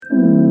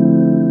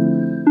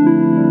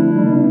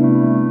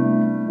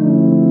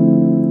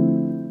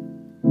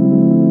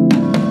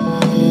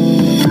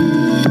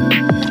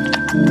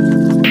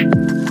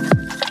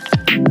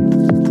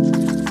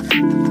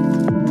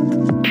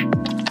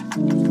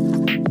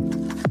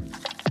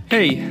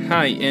Hey,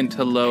 hi, and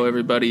hello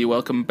everybody.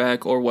 Welcome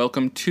back or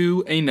welcome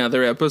to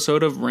another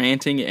episode of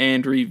Ranting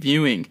and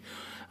Reviewing.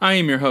 I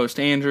am your host,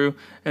 Andrew,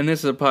 and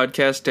this is a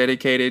podcast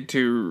dedicated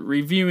to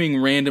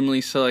reviewing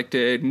randomly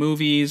selected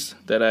movies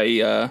that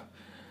I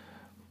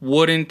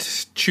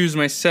wouldn't choose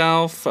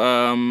myself,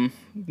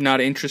 not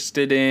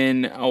interested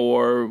in,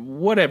 or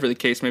whatever the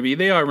case may be.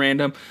 They are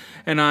random,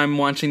 and I'm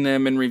watching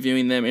them and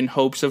reviewing them in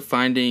hopes of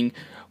finding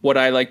what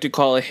I like to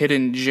call a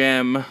hidden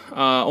gem.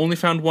 Only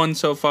found one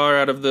so far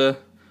out of the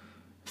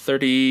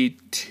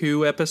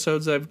 32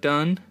 episodes I've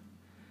done.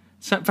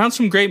 Found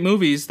some great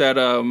movies that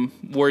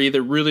were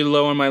either really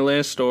low on my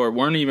list or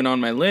weren't even on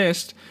my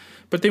list,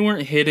 but they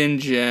weren't hidden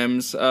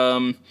gems.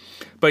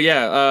 But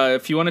yeah,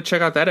 if you want to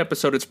check out that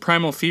episode, it's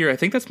Primal Fear. I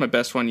think that's my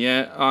best one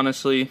yet,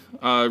 honestly.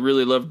 I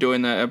really love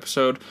doing that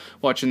episode,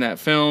 watching that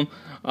film.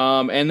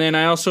 And then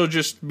I also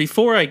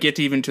before I get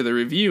even to the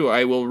review,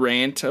 I will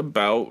rant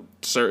about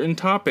certain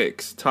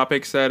topics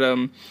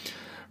that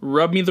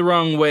rub me the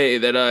wrong way,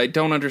 that I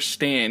don't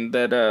understand,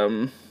 that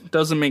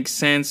doesn't make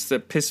sense,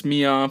 that piss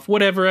me off,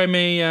 whatever I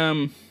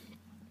may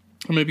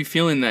be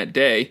feeling that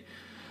day.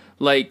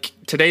 Like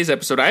today's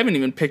episode, I haven't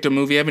even picked a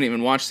movie, I haven't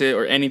even watched it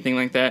or anything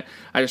like that.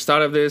 I just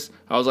thought of this.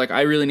 I was like,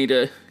 I really need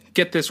to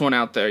get this one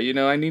out there.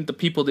 I need the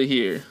people to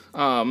hear.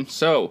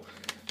 So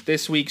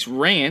this week's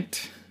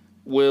rant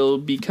will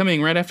be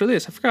coming right after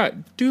this. I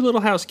forgot. Do a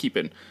little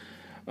housekeeping.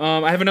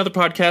 I have another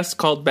podcast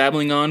called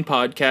Babbling On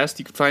Podcast.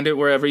 You can find it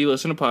wherever you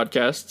listen to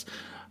podcasts.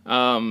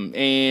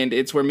 And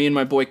it's where me and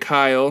my boy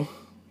Kyle,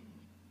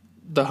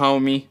 the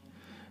homie,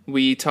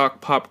 we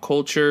talk pop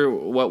culture,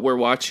 what we're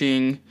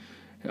watching,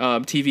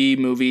 TV,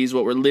 movies,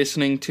 what we're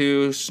listening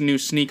to, new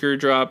sneaker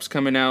drops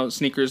coming out,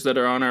 sneakers that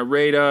are on our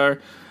radar,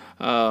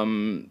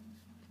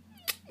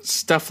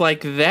 stuff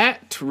like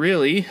that,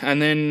 really.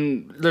 And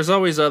then there's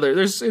always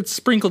it's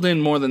sprinkled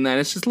in more than that.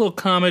 It's just a little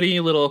comedy,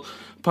 a little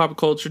pop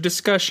culture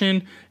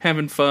discussion,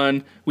 having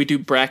fun. We do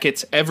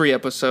brackets every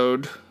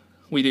episode.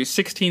 We do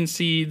 16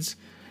 seeds,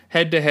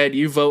 head-to-head.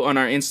 You vote on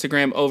our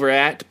Instagram over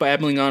at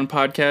Babbling On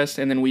Podcast,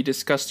 and then we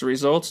discuss the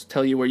results,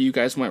 tell you where you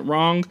guys went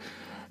wrong,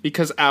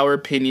 because our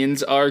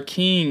opinions are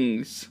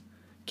kings.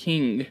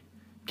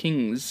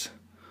 Kings.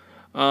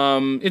 It's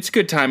a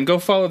good time. Go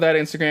follow that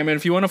Instagram, and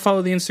if you want to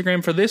follow the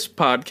Instagram for this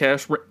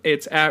podcast,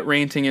 it's at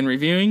Ranting and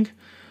Reviewing.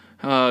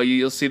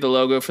 You'll see the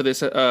logo for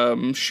this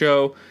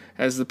show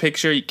as the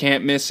picture. You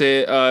can't miss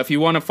it. If you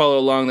want to follow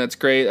along, that's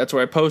great. That's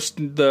where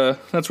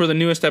that's where the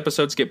newest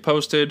episodes get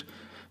posted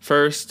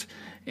first.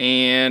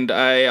 And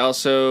I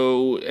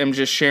also am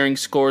just sharing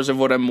scores of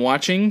what I'm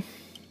watching.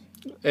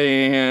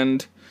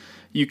 And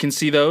you can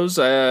see those.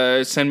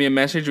 Send me a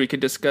message. We could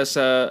discuss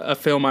a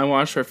film I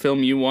watched or a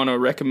film you want to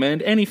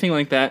recommend. Anything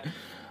like that.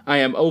 I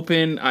am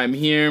open. I'm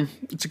here.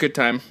 It's a good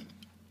time.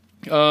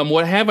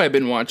 What have I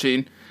been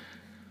watching?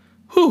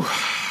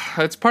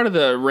 That's part of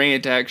the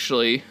rant,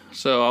 actually.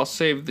 So I'll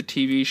save the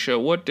TV show.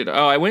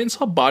 I went and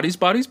saw Bodies,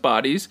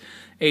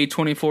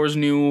 A24's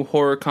new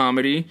horror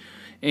comedy.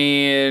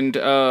 And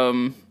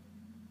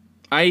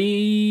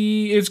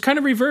it's kind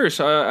of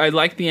reverse. I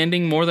like the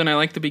ending more than I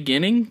like the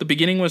beginning. The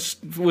beginning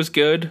was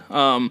good,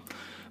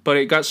 but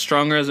it got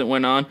stronger as it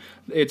went on.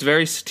 It's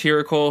very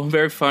satirical,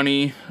 very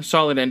funny,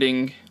 solid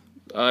ending.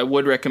 I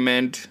would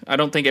recommend. I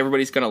don't think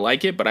everybody's going to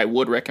like it, but I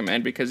would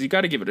recommend because you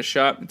got to give it a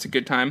shot. It's a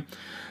good time.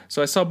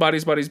 So I saw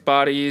Bodies,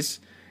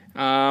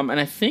 and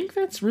I think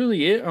that's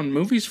really it on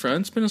movies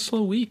front. It's been a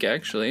slow week,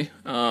 actually.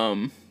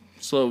 Yeah.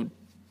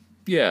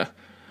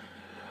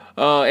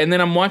 And then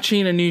I'm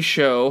watching a new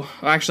show.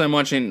 Actually, I'm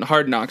watching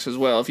Hard Knocks as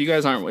well. If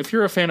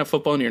you're a fan of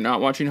football and you're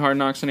not watching Hard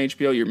Knocks on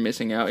HBO, you're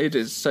missing out. It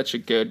is such a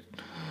good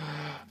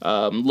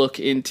look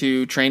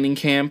into training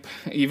camp.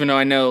 Even though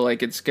I know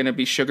it's going to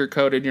be sugar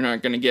coated, you're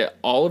not going to get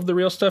all of the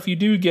real stuff. You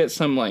do get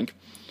some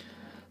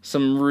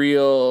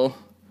real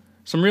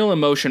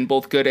emotion,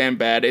 both good and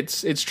bad.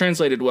 It's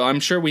translated well. I'm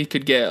sure we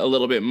could get a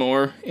little bit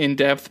more in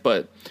depth,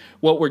 but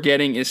what we're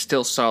getting is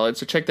still solid.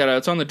 So check that out.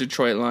 It's on the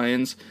Detroit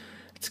Lions.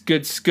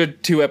 It's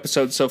good 2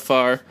 episodes so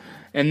far.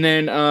 And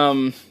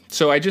then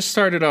so I just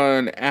started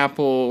on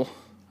Apple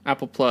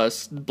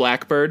Plus,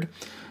 Blackbird,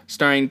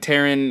 starring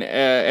Taron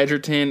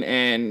Egerton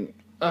and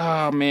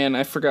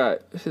I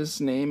forgot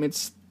his name.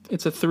 It's a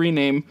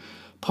 3-name.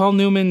 Paul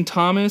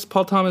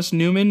Thomas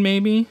Newman,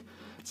 maybe.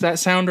 Does that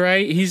sound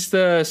right? He's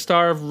the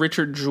star of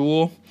Richard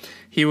Jewell.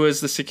 He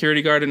was the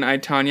security guard in I,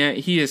 Tonya.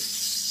 He is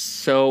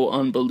so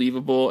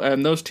unbelievable.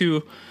 And those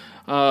two,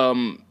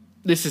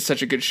 this is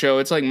such a good show.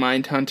 It's like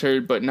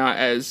Mindhunter, but not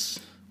as...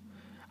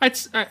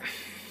 It's a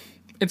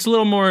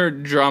little more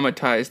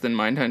dramatized than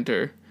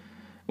Mindhunter,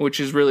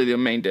 which is really the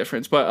main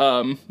difference.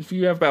 But if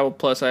you have Apple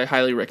Plus, I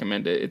highly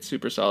recommend it. It's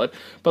super solid.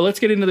 But let's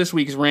get into this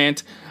week's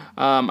rant.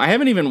 I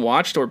haven't even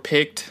watched or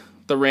picked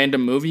the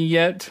random movie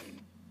yet.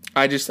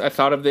 I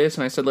thought of this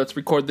and I said, let's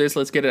record this,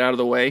 let's get it out of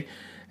the way.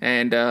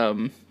 And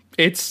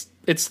it's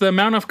the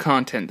amount of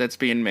content that's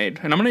being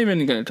made. And I'm not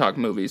even going to talk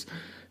movies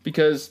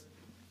because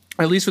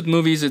at least with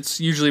movies,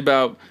 it's usually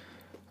about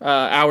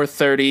hour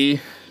 30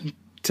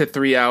 to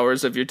 3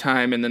 hours of your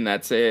time, and then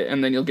that's it.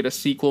 And then you'll get a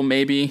sequel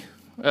maybe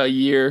a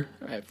year,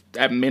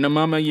 at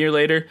minimum a year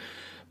later,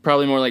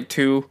 probably more like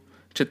 2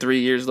 to 3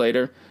 years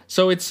later.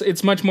 So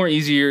it's much more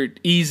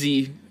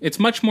easy. It's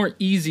much more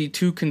easy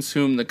to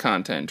consume the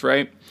content,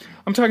 right?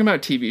 I'm talking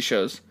about TV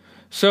shows.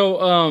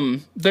 So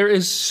there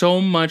is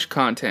so much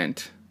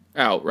content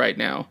out right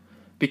now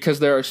because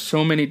there are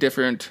so many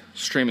different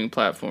streaming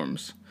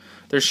platforms.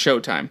 There's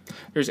Showtime,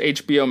 there's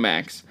HBO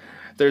Max,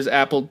 there's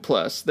Apple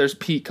Plus, there's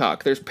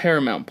Peacock, there's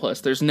Paramount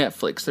Plus, there's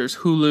Netflix, there's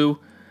Hulu.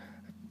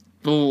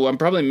 Ooh, I'm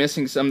probably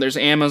missing some. There's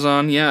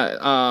Amazon.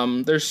 Yeah,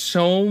 there's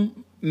so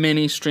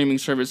many streaming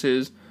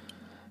services,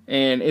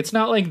 and it's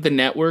not like the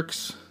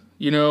networks.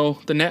 You know,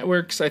 the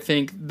networks, I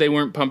think they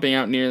weren't pumping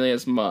out nearly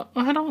as much.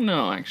 I don't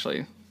know,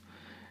 actually.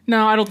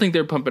 No, I don't think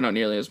they're pumping out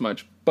nearly as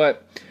much.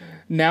 But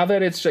now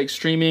that it's like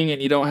streaming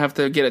and you don't have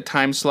to get a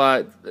time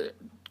slot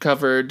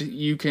covered,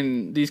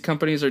 these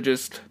companies are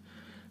just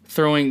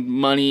throwing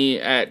money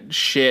at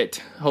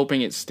shit,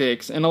 hoping it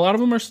sticks. And a lot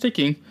of them are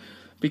sticking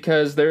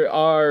because there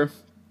are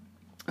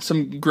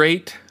some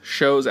great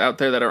shows out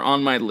there that are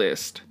on my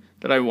list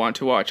that I want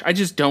to watch. I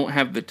just don't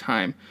have the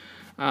time.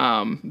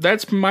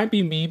 That's might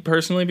be me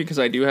personally because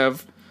I do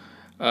have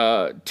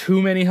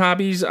too many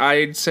hobbies.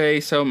 I'd say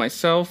so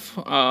myself,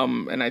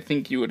 and I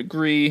think you would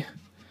agree.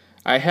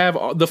 I have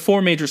the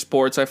 4 major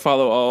sports. I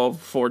follow all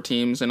 4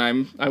 teams, and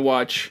I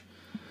watch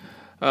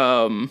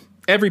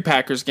every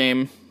Packers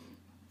game,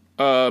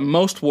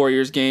 most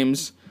Warriors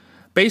games.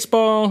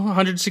 Baseball,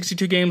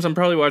 162 games. I'm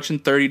probably watching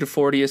 30 to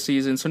 40 a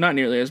season, so not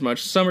nearly as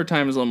much.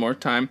 Summertime is a little more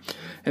time.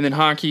 And then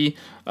hockey,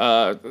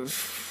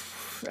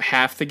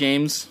 half the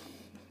games,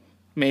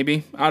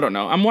 maybe. I don't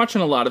know. I'm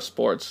watching a lot of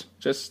sports,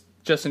 just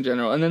in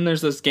general. And then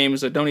there's those games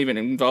that don't even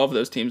involve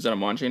those teams that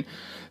I'm watching.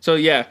 So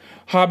yeah,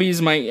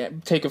 hobbies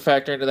might take a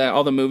factor into that.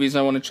 All the movies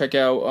I want to check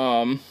out.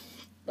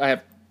 I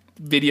have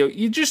video.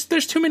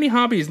 There's too many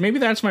hobbies. Maybe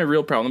that's my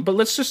real problem. But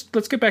let's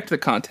get back to the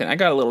content. I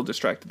got a little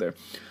distracted there.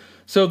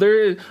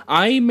 So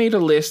I made a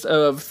list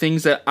of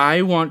things that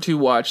I want to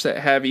watch that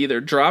have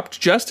either dropped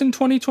just in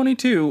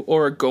 2022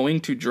 or are going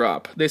to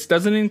drop. This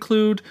doesn't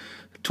include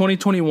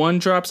 2021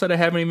 drops that I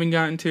haven't even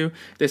gotten to.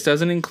 This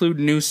doesn't include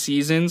new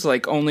seasons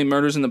like Only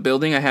Murders in the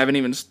Building. I haven't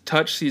even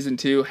touched season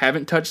 2.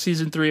 Haven't touched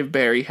season 3 of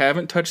Barry.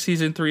 Haven't touched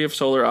season 3 of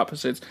Solar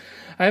Opposites.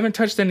 I haven't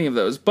touched any of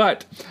those.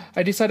 But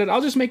I decided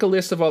I'll just make a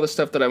list of all the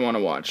stuff that I want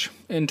to watch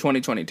in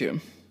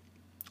 2022.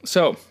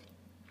 So,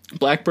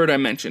 Blackbird I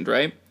mentioned,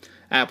 right?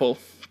 Apple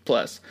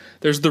Plus.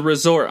 There's The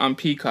Resort on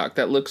Peacock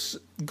that looks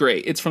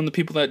great. It's from the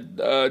people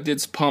that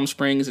did Palm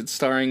Springs. It's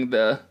starring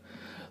the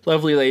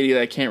lovely lady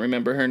that I can't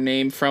remember her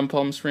name from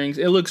Palm Springs.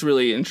 It looks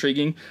really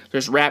intriguing.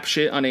 There's Rap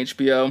Shit on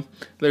HBO.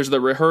 There's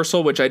The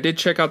Rehearsal, which I did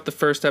check out the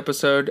first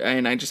episode,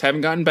 and I just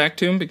haven't gotten back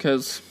to him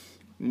because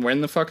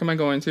when the fuck am I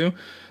going to?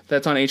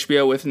 That's on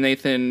HBO with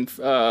Nathan...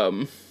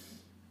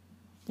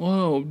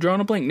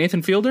 drawing a blank.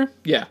 Nathan Fielder?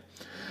 Yeah.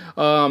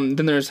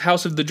 Then there's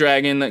House of the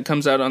Dragon that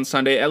comes out on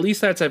Sunday. At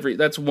least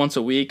that's once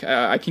a week.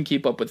 I can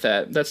keep up with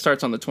that. That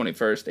starts on the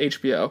 21st,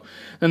 HBO.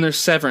 Then there's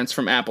Severance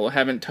from Apple. I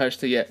haven't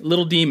touched it yet.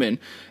 Little Demon.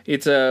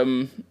 It's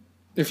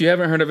if you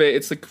haven't heard of it,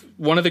 it's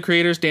one of the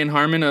creators, Dan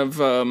Harmon of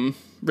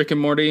Rick and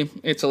Morty.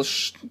 It's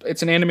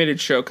an animated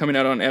show coming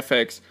out on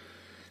FX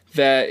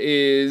that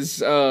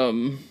is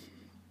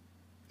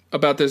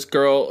about this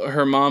girl.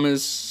 Her mom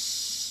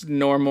is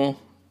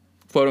normal,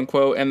 quote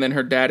unquote, and then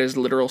her dad is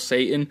literal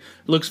Satan.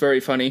 Looks very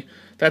funny.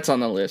 That's on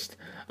the list.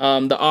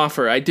 The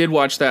Offer, I did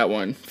watch that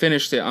one.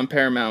 Finished it on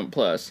Paramount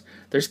Plus.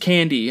 There's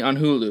Candy on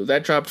Hulu.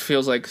 That dropped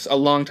feels like a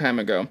long time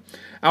ago.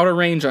 Outer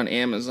Range on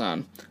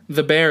Amazon.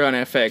 The Bear on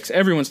FX.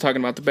 Everyone's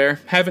talking about The Bear.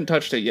 Haven't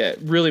touched it yet.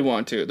 Really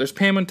want to. There's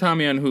Pam and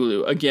Tommy on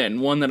Hulu.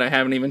 Again, one that I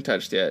haven't even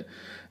touched yet.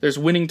 There's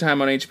Winning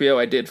Time on HBO.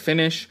 I did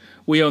finish.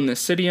 We Own This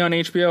City on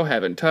HBO.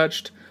 Haven't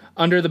touched.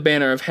 Under the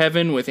Banner of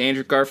Heaven with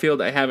Andrew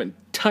Garfield. I haven't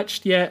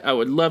touched yet. I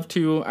would love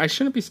to. I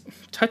shouldn't be...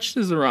 Touched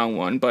is the wrong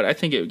one, but I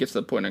think it gets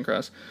the point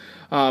across.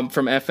 From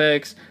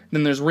FX.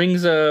 Then there's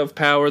Rings of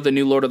Power, the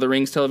new Lord of the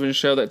Rings television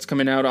show that's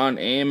coming out on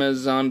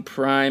Amazon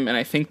Prime, and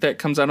I think that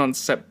comes out on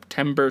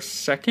September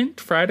 2nd,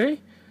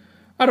 Friday?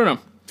 I don't know.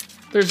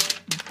 There's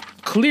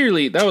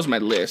clearly... That was my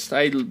list.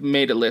 I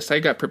made a list. I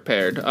got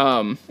prepared.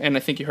 And I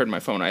think you heard my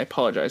phone. I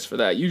apologize for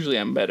that. Usually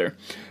I'm better.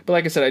 But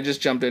like I said, I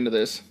just jumped into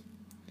this.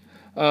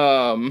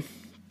 So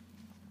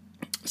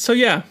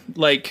yeah,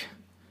 like,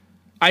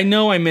 I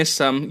know I missed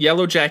some.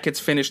 Yellow Jackets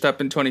finished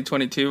up in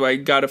 2022. I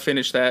gotta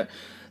finish that.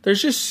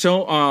 There's just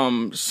so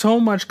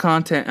much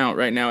content out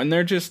right now, and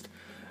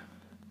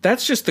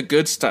that's just the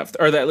good stuff,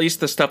 or at least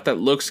the stuff that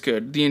looks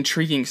good, the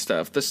intriguing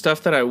stuff, the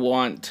stuff that I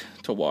want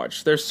to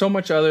watch. There's so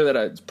much other that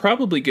it's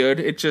probably good.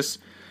 It just,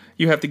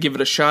 you have to give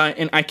it a shot,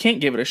 and I can't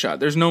give it a shot.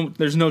 There's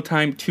no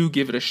time to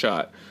give it a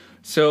shot.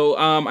 So,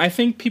 I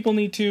think people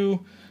need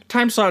to...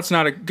 Time slot's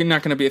not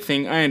going to be a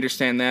thing. I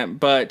understand that,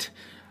 but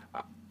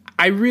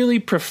I really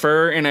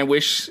prefer, and I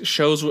wish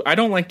shows... I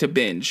don't like to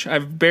binge.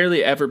 I've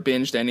barely ever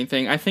binged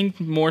anything. I think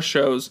more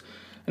shows,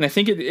 and I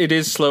think it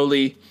is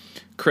slowly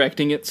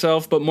correcting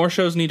itself, but more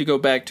shows need to go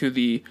back to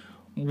the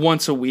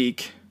once a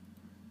week.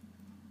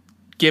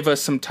 Give us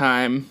some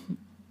time.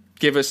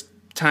 Give us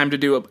time to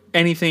do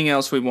anything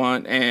else we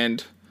want,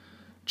 and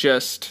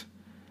just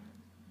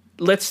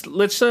let's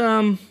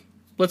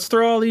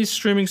throw all these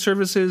streaming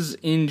services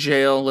in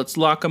jail. Let's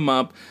lock them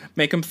up,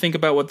 make them think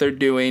about what they're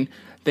doing.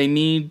 They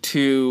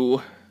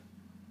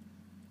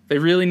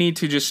really need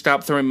to just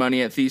stop throwing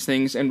money at these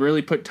things and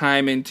really put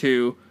time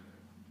into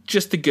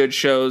just the good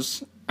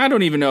shows. I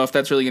don't even know if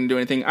that's really going to do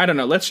anything. I don't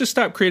know. Let's just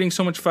stop creating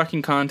so much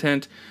fucking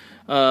content.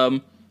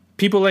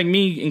 People like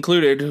me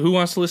included, who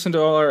wants to listen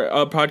to all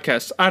our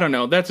podcasts? I don't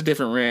know. That's a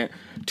different rant.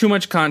 Too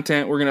much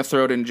content. We're going to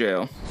throw it in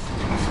jail.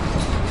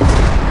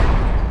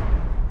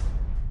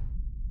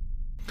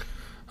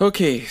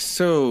 Okay,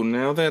 so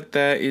now that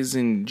is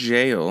in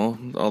jail,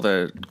 all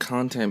the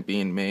content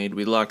being made,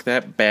 we lock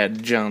that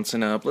bad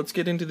Johnson up. Let's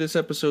get into this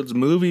episode's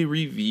movie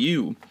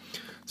review.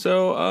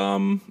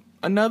 So,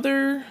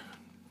 another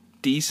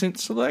decent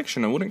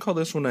selection. I wouldn't call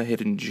this one a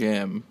hidden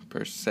gem,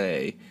 per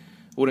se.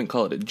 I wouldn't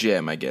call it a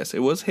gem, I guess.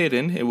 It was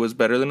hidden. It was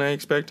better than I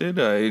expected.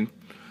 I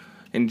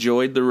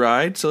enjoyed the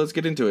ride, so let's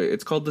get into it.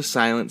 It's called The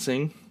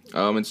Silencing.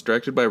 It's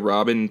directed by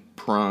Robin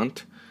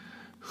Pront,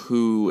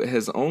 who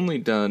has only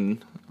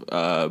done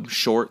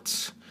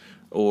shorts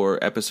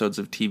or episodes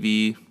of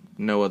TV,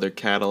 no other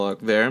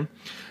catalog there.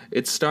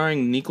 It's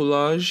starring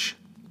Nikolaj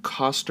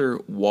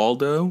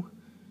Coster-Waldau.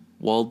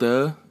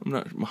 I'm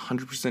not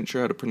 100%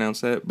 sure how to pronounce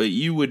that, but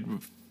you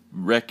would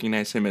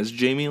recognize him as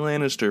Jaime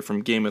Lannister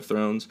from Game of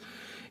Thrones.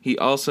 He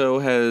also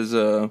has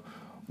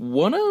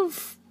one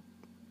of,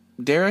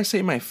 dare I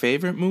say, my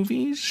favorite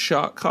movies,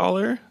 Shot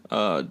Caller.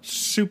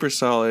 Super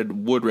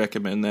solid, would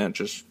recommend that,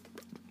 just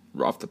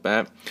off the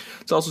bat.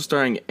 It's also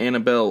starring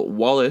Annabelle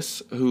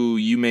Wallis, who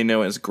you may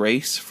know as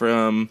Grace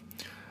from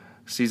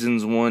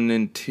seasons 1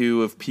 and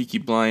 2 of Peaky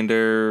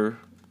Blinders,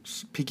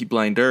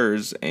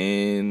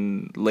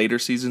 and later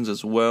seasons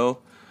as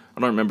well. I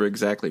don't remember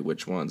exactly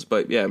which ones,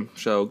 but yeah,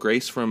 so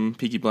Grace from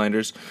Peaky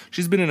Blinders.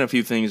 She's been in a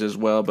few things as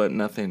well, but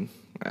nothing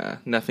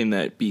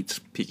that beats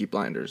Peaky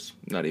Blinders,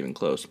 not even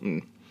close.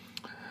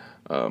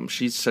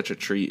 She's such a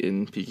treat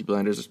in Peaky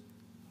Blinders.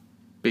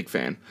 Big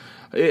fan.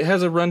 It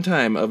has a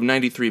runtime of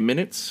 93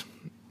 minutes,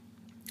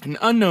 an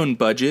unknown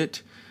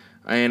budget,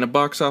 and a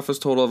box office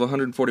total of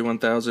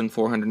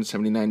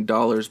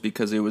 $141,479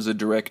 because it was a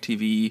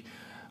DirecTV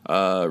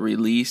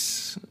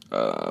release.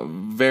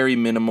 Very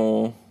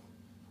minimal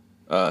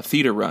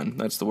theater run.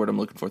 That's the word I'm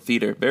looking for.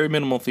 Theater. Very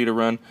minimal theater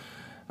run.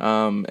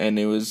 And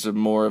it was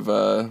more of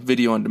a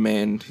video on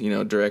demand,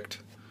 direct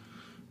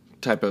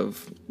type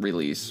of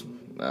release.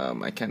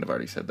 I kind of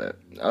already said that.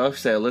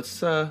 So let's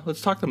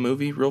talk the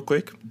movie real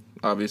quick.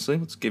 Obviously,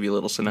 let's give you a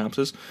little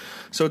synopsis.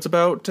 So it's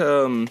about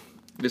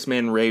this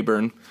man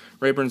Rayburn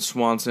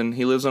Swanson.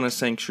 He lives on a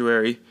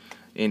sanctuary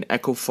in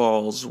Echo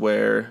Falls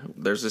where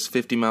there's this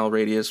 50-mile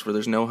radius where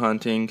there's no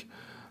hunting.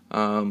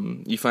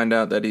 You find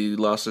out that he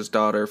lost his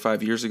daughter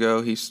 5 years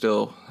ago. He's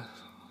still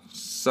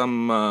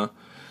some I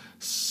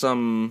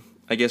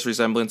guess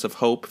resemblance of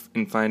hope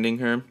in finding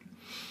her.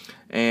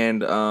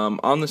 And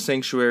on the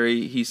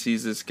sanctuary, he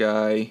sees this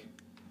guy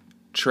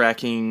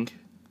tracking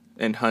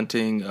and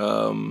hunting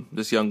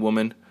this young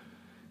woman.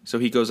 So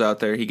he goes out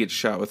there, he gets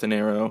shot with an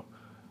arrow.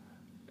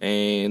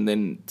 And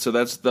then, so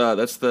that's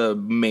the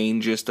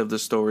main gist of the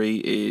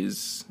story,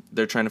 is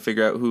they're trying to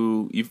figure out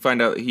who, you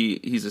find out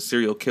he's a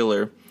serial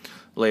killer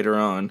later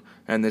on,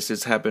 and this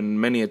has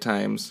happened many a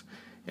times.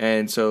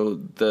 And so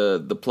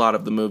the plot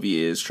of the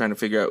movie is trying to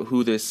figure out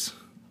who this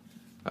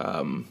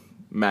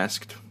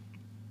masked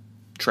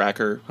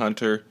tracker,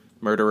 hunter,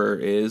 murderer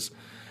is.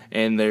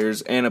 And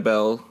there's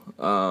Annabelle,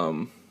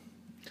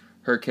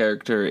 her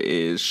character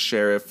is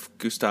Sheriff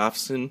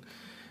Gustafson,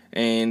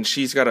 and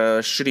she's got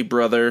a shitty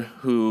brother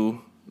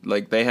who,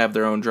 they have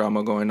their own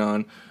drama going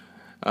on.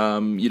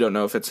 You don't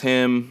know if it's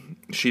him.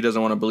 She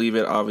doesn't want to believe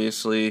it,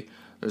 obviously.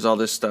 There's all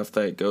this stuff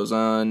that goes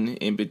on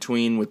in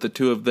between with the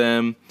two of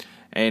them,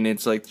 and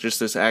it's just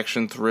this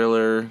action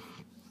thriller,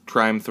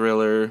 crime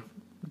thriller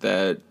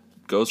that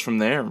goes from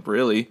there,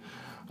 really.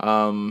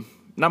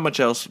 Not much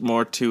else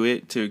more to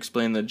it to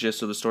explain the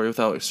gist of the story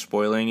without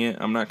spoiling it.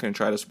 I'm not going to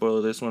try to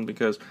spoil this one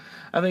because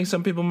I think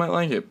some people might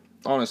like it,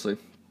 honestly.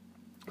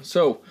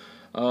 So,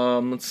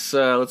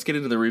 let's get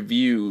into the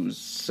reviews.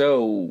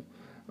 So,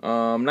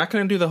 I'm not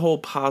going to do the whole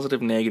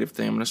positive negative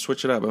thing. I'm going to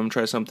switch it up. I'm going to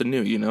try something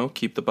new,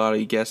 keep the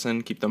body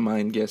guessing, keep the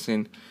mind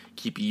guessing,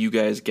 keep you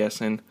guys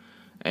guessing,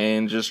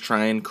 and just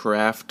try and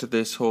craft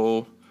this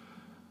whole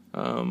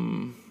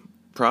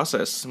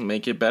process,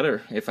 make it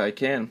better if I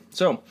can.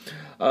 So,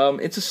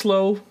 it's a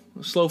slow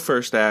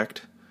first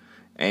act,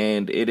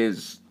 and it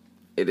is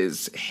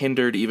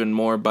hindered even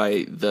more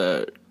by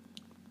the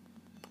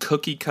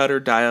cookie cutter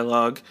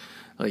dialogue.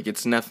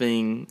 It's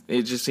nothing.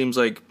 It just seems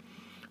like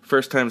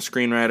first time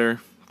screenwriter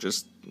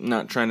just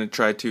not trying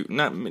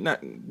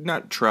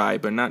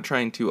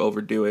to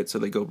overdo it. So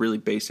they go really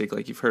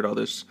basic. You've heard all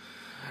this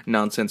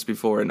nonsense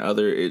before in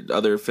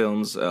other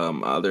films,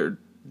 other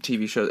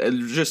TV shows,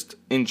 and just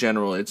in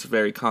general, it's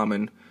very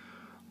common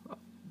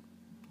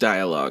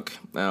dialogue,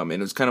 and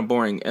it's kind of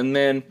boring. And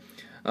then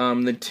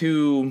the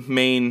two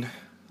main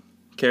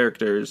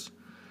characters,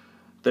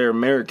 They're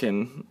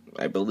American,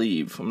 I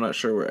believe. I'm not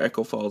sure where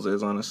Echo Falls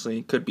is,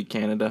 honestly. Could be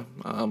Canada.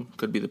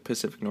 Could be the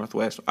Pacific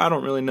Northwest. I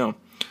don't really know.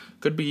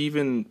 Could be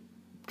even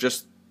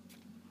just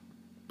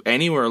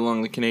anywhere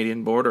along the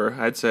Canadian border,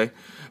 I'd say.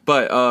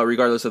 But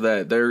regardless of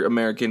that, they're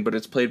American, but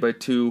it's played by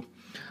two.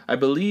 I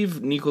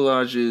believe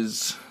Nicolaj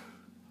is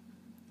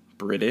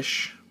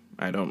British.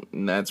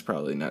 That's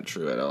probably not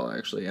true at all,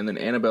 actually. And then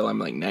Annabelle, I'm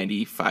like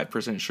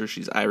 95% sure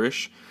she's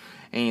Irish.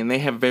 And they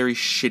have very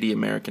shitty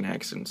American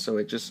accents, so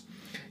you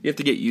have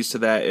to get used to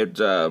that. It's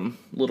a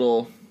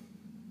little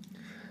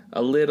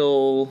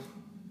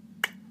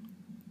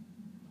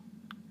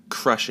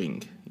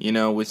crushing,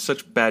 with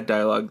such bad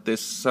dialogue. This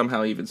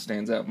somehow even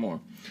stands out more.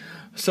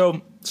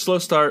 So, slow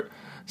start.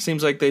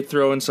 Seems like they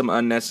throw in some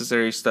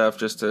unnecessary stuff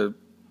just to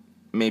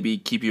maybe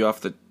keep you off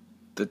the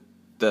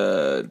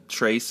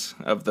trace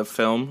of the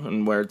film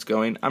and where it's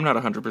going. I'm not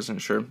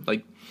 100% sure.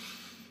 Like,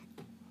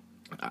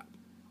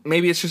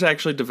 maybe it's just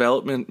actually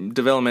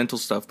developmental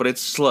stuff, but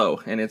it's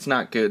slow, and it's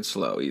not good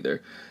slow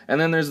either.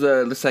 And then there's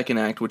the second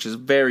act, which is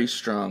very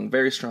strong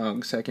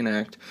second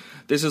act.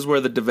 This is where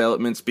the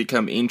developments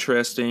become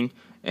interesting,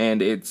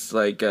 and it's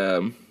like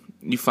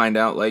you find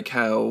out like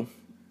how,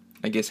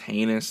 I guess,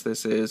 heinous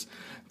this is.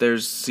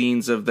 There's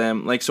scenes of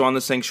them, like, so on the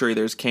sanctuary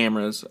there's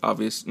cameras,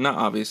 not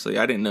obviously,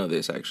 I didn't know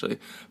this actually,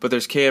 but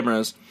there's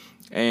cameras,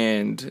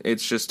 and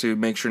it's just to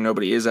make sure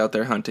nobody is out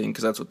there hunting,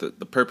 because that's what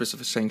the purpose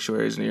of a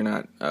sanctuary is, and you're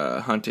not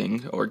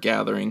hunting or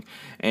gathering.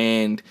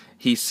 And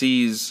he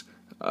sees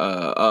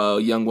a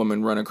young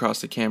woman run across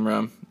the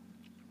camera,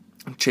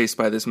 chased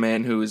by this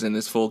man who is in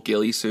this full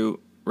ghillie suit,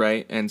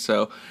 right? And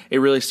so it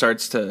really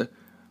starts to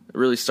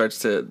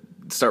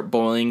start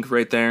boiling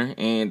right there,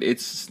 and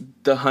it's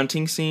the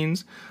hunting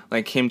scenes,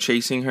 like him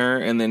chasing her,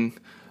 and then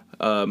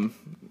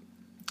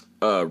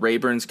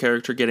Rayburn's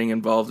character getting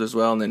involved as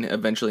well, and then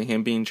eventually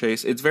him being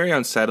chased. It's very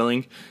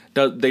unsettling.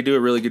 They do a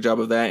really good job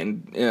of that,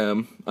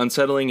 and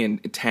unsettling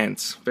and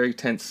tense, very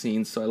tense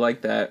scenes, so I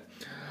like that.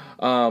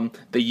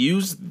 They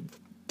use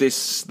the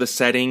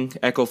setting,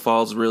 Echo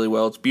Falls, really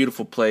well. It's a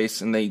beautiful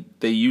place, and they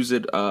use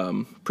it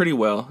pretty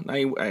well.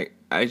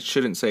 I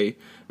shouldn't say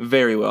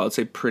very well, I'd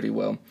say pretty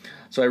well.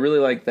 So I really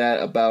like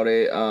that about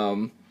it.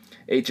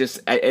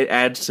 It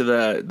adds to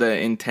the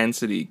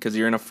intensity, because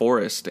you're in a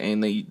forest,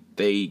 and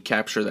they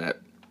capture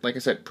that, like I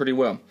said, pretty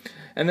well.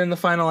 And then the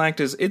final act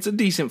it's a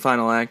decent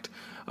final act.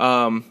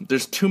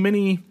 There's too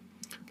many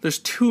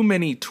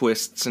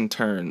twists and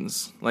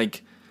turns.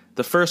 Like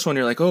the first one,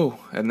 you're like, oh,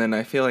 and then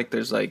I feel like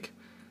there's like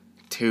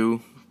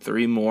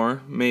 2-3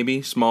 more,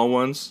 maybe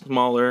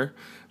smaller,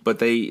 but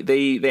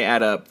they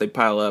add up, they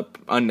pile up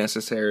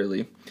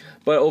unnecessarily.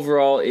 But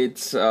overall,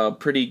 it's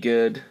pretty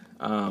good.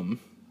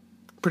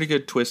 Pretty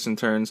good twists and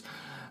turns.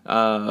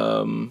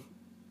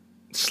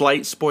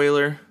 Slight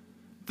spoiler: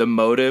 the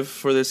motive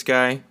for this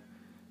guy,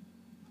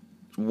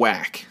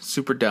 whack,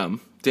 super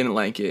dumb. Didn't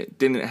like it.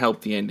 Didn't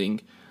help the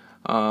ending.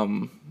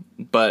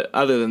 But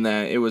other than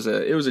that, it was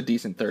a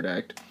decent third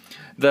act.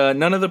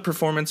 None of the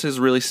performances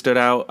really stood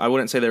out. I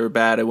wouldn't say they were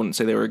bad. I wouldn't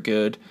say they were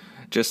good.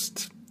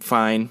 Just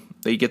fine.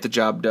 They get the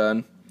job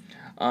done.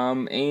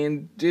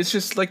 And it's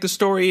just like the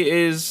story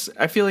is,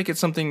 I feel like it's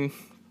something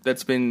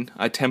that's been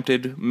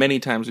attempted many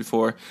times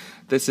before.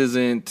 This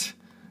isn't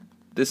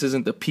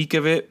the peak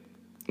of it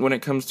when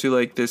it comes to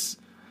like this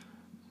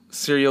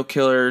serial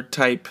killer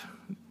type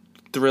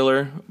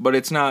thriller, but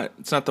it's not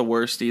the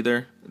worst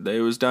either.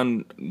 It was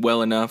done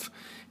well enough.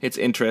 It's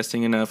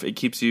interesting enough. It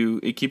keeps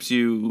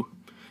you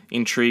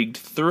intrigued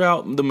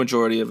throughout the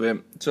majority of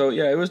it. So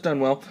yeah, it was done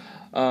well.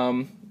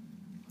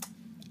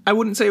 I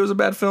wouldn't say it was a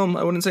bad film.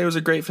 I wouldn't say it was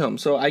a great film.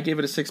 So I gave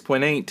it a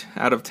 6.8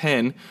 out of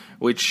 10,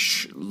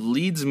 which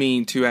leads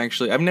me to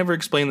actually, I've never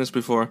explained this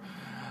before,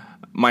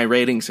 my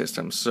rating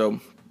system. So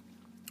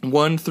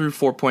 1 through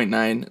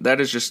 4.9,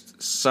 that is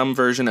just some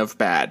version of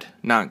bad,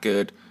 not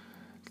good.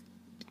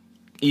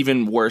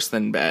 Even worse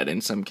than bad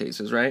in some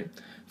cases, right?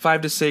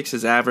 5 to 6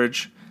 is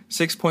average.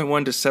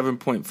 6.1 to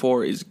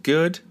 7.4 is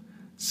good.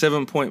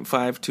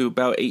 7.5 to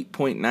about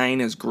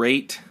 8.9 is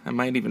great. I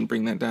might even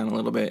bring that down a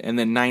little bit. And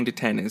then 9 to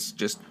 10 is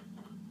just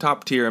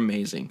top tier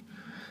amazing.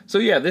 So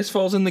yeah, this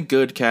falls in the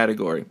good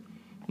category.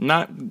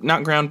 Not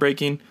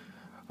groundbreaking.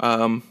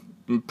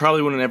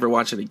 Probably wouldn't ever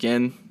watch it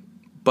again.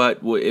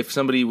 But if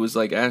somebody was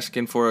like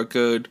asking for a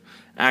good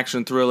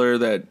action thriller,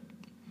 that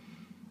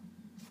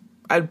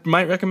I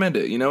might recommend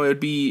it. It'd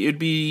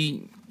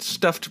be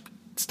stuffed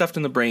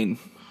in the brain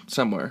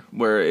somewhere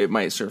where it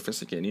might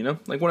surface again,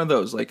 like one of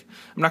those. Like,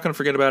 I'm not going to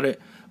forget about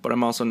it, but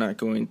I'm also not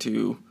going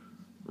to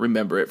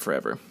remember it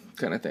forever,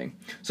 kind of thing.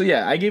 So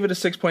yeah, I gave it a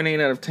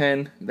 6.8 out of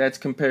 10. That's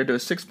compared to a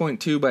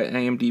 6.2 by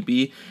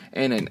IMDb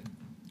and an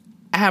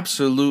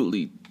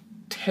absolutely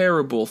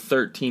terrible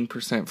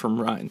 13%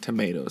 from Rotten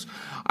Tomatoes.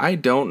 I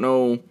don't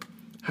know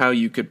how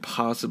you could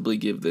possibly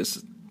give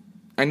this.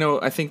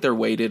 I think they're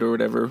weighted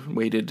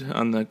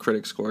on the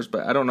critic scores,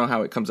 but I don't know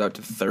how it comes out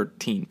to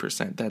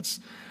 13%. That's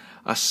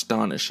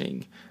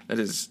astonishing. That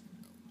is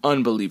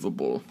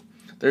unbelievable.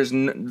 There's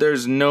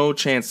no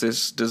chance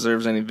this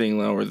deserves anything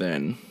lower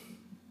than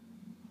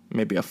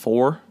maybe a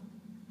 4,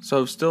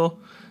 So still,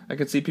 I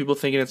can see people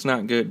thinking it's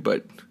not good,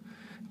 but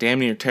damn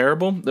near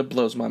terrible. That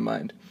blows my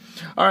mind.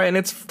 All right, and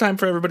it's time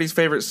for everybody's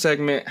favorite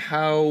segment.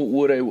 How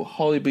would a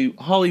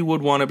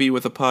Hollywood wannabe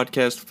with a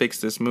podcast fix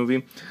this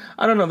movie?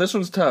 I don't know. This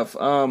one's tough.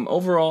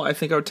 Overall, I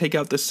think I would take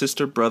out the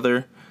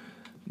sister-brother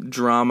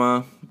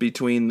drama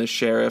between the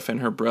sheriff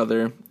and her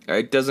brother.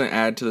 It doesn't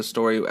add to the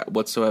story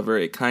whatsoever.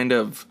 It kind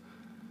of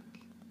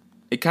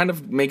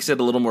makes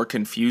it a little more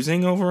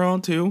confusing overall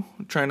too.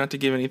 Try not to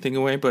give anything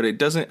away, but it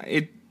doesn't.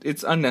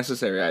 It's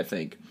unnecessary, I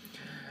think.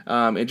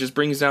 It just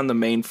brings down the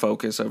main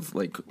focus of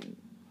like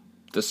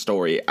the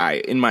story,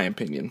 in my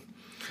opinion.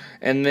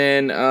 And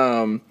then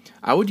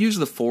I would use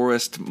the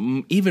forest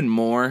even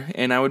more,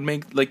 and I would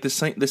make like the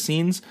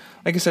scenes.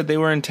 Like I said, they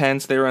were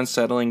intense, they were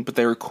unsettling, but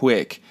they were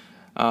quick.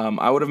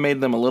 I would have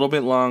made them a little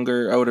bit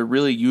longer. I would have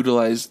really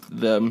utilized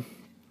the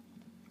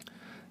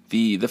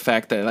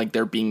fact that like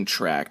they're being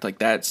tracked. Like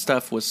that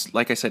stuff was,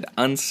 like I said,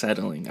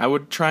 unsettling. I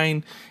would try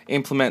and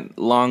implement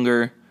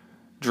longer,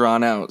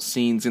 drawn out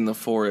scenes in the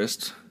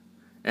forest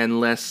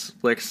and less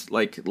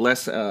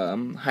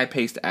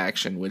high-paced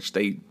action, which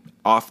they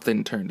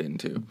often turned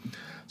into.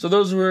 So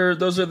those are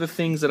the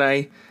things that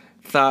I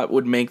thought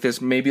would make this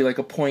maybe like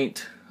a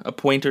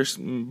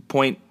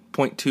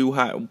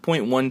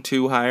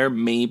 0.12 higher,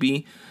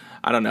 maybe.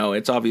 I don't know.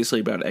 It's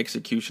obviously about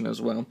execution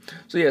as well.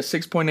 So yeah,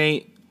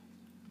 6.8,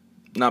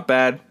 not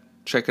bad.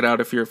 Check it out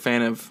if you're a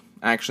fan of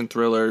action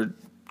thriller,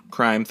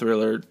 crime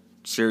thriller,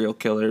 serial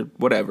killer,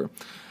 whatever.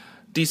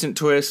 Decent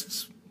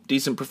twists,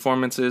 decent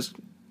performances.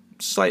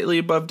 Slightly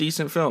above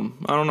decent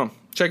film. I don't know.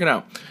 Check it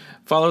out.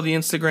 Follow the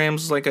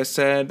Instagrams, like I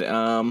said.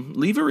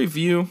 Leave a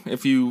review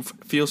if you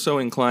feel so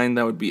inclined.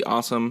 That would be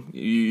awesome.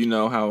 You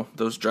know how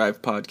those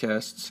drive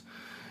podcasts.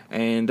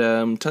 And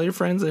tell your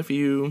friends if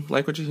you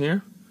like what you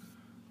hear.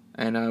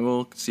 And I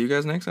will see you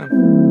guys next time.